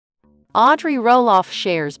Audrey Roloff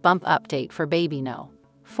shares bump update for baby No.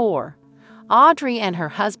 4. Audrey and her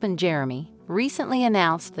husband Jeremy recently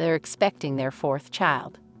announced they're expecting their fourth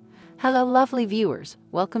child. Hello lovely viewers,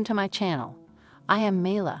 welcome to my channel. I am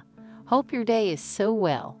Mela. Hope your day is so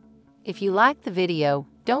well. If you liked the video,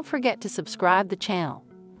 don't forget to subscribe the channel.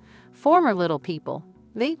 Former Little People,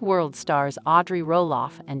 Big World stars Audrey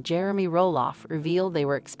Roloff and Jeremy Roloff revealed they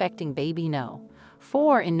were expecting baby No.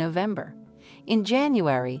 4 in November. In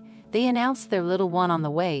January, they announced their little one on the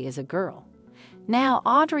way is a girl. Now,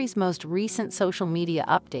 Audrey's most recent social media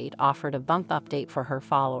update offered a bump update for her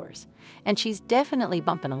followers, and she's definitely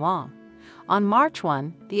bumping along. On March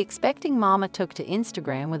 1, the expecting mama took to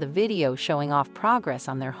Instagram with a video showing off progress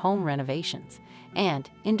on their home renovations and,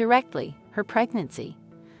 indirectly, her pregnancy.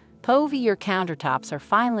 POV, your countertops are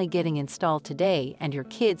finally getting installed today, and your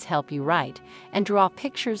kids help you write and draw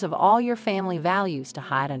pictures of all your family values to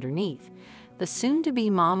hide underneath. The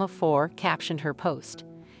soon-to-be mom of 4 captioned her post.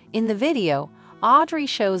 In the video, Audrey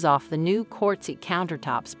shows off the new quartz-seat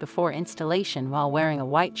countertops before installation while wearing a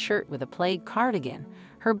white shirt with a plaid cardigan,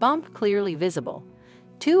 her bump clearly visible.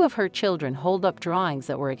 2 of her children hold up drawings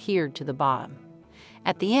that were adhered to the bottom.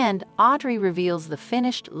 At the end, Audrey reveals the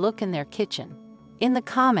finished look in their kitchen. In the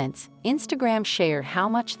comments, Instagram shared how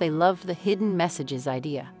much they loved the hidden messages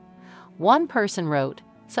idea. One person wrote,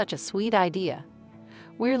 "Such a sweet idea.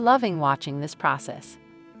 We're loving watching this process.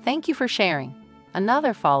 Thank you for sharing."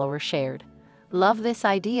 Another follower shared, "Love this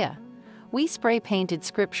idea. We spray-painted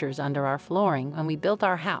scriptures under our flooring when we built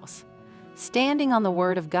our house, standing on the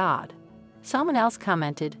Word of God." Someone else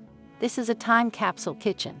commented, "This is a time capsule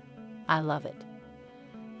kitchen. I love it."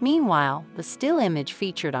 Meanwhile, the still image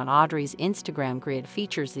featured on Audrey's Instagram grid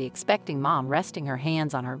features the expecting mom resting her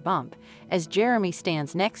hands on her bump as Jeremy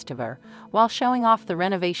stands next to her while showing off the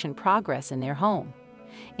renovation progress in their home.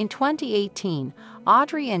 In 2018,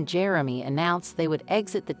 Audrey and Jeremy announced they would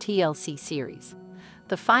exit the TLC series.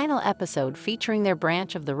 The final episode featuring their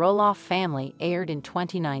branch of the Roloff family aired in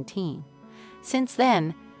 2019. Since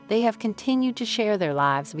then, they have continued to share their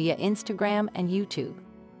lives via Instagram and YouTube.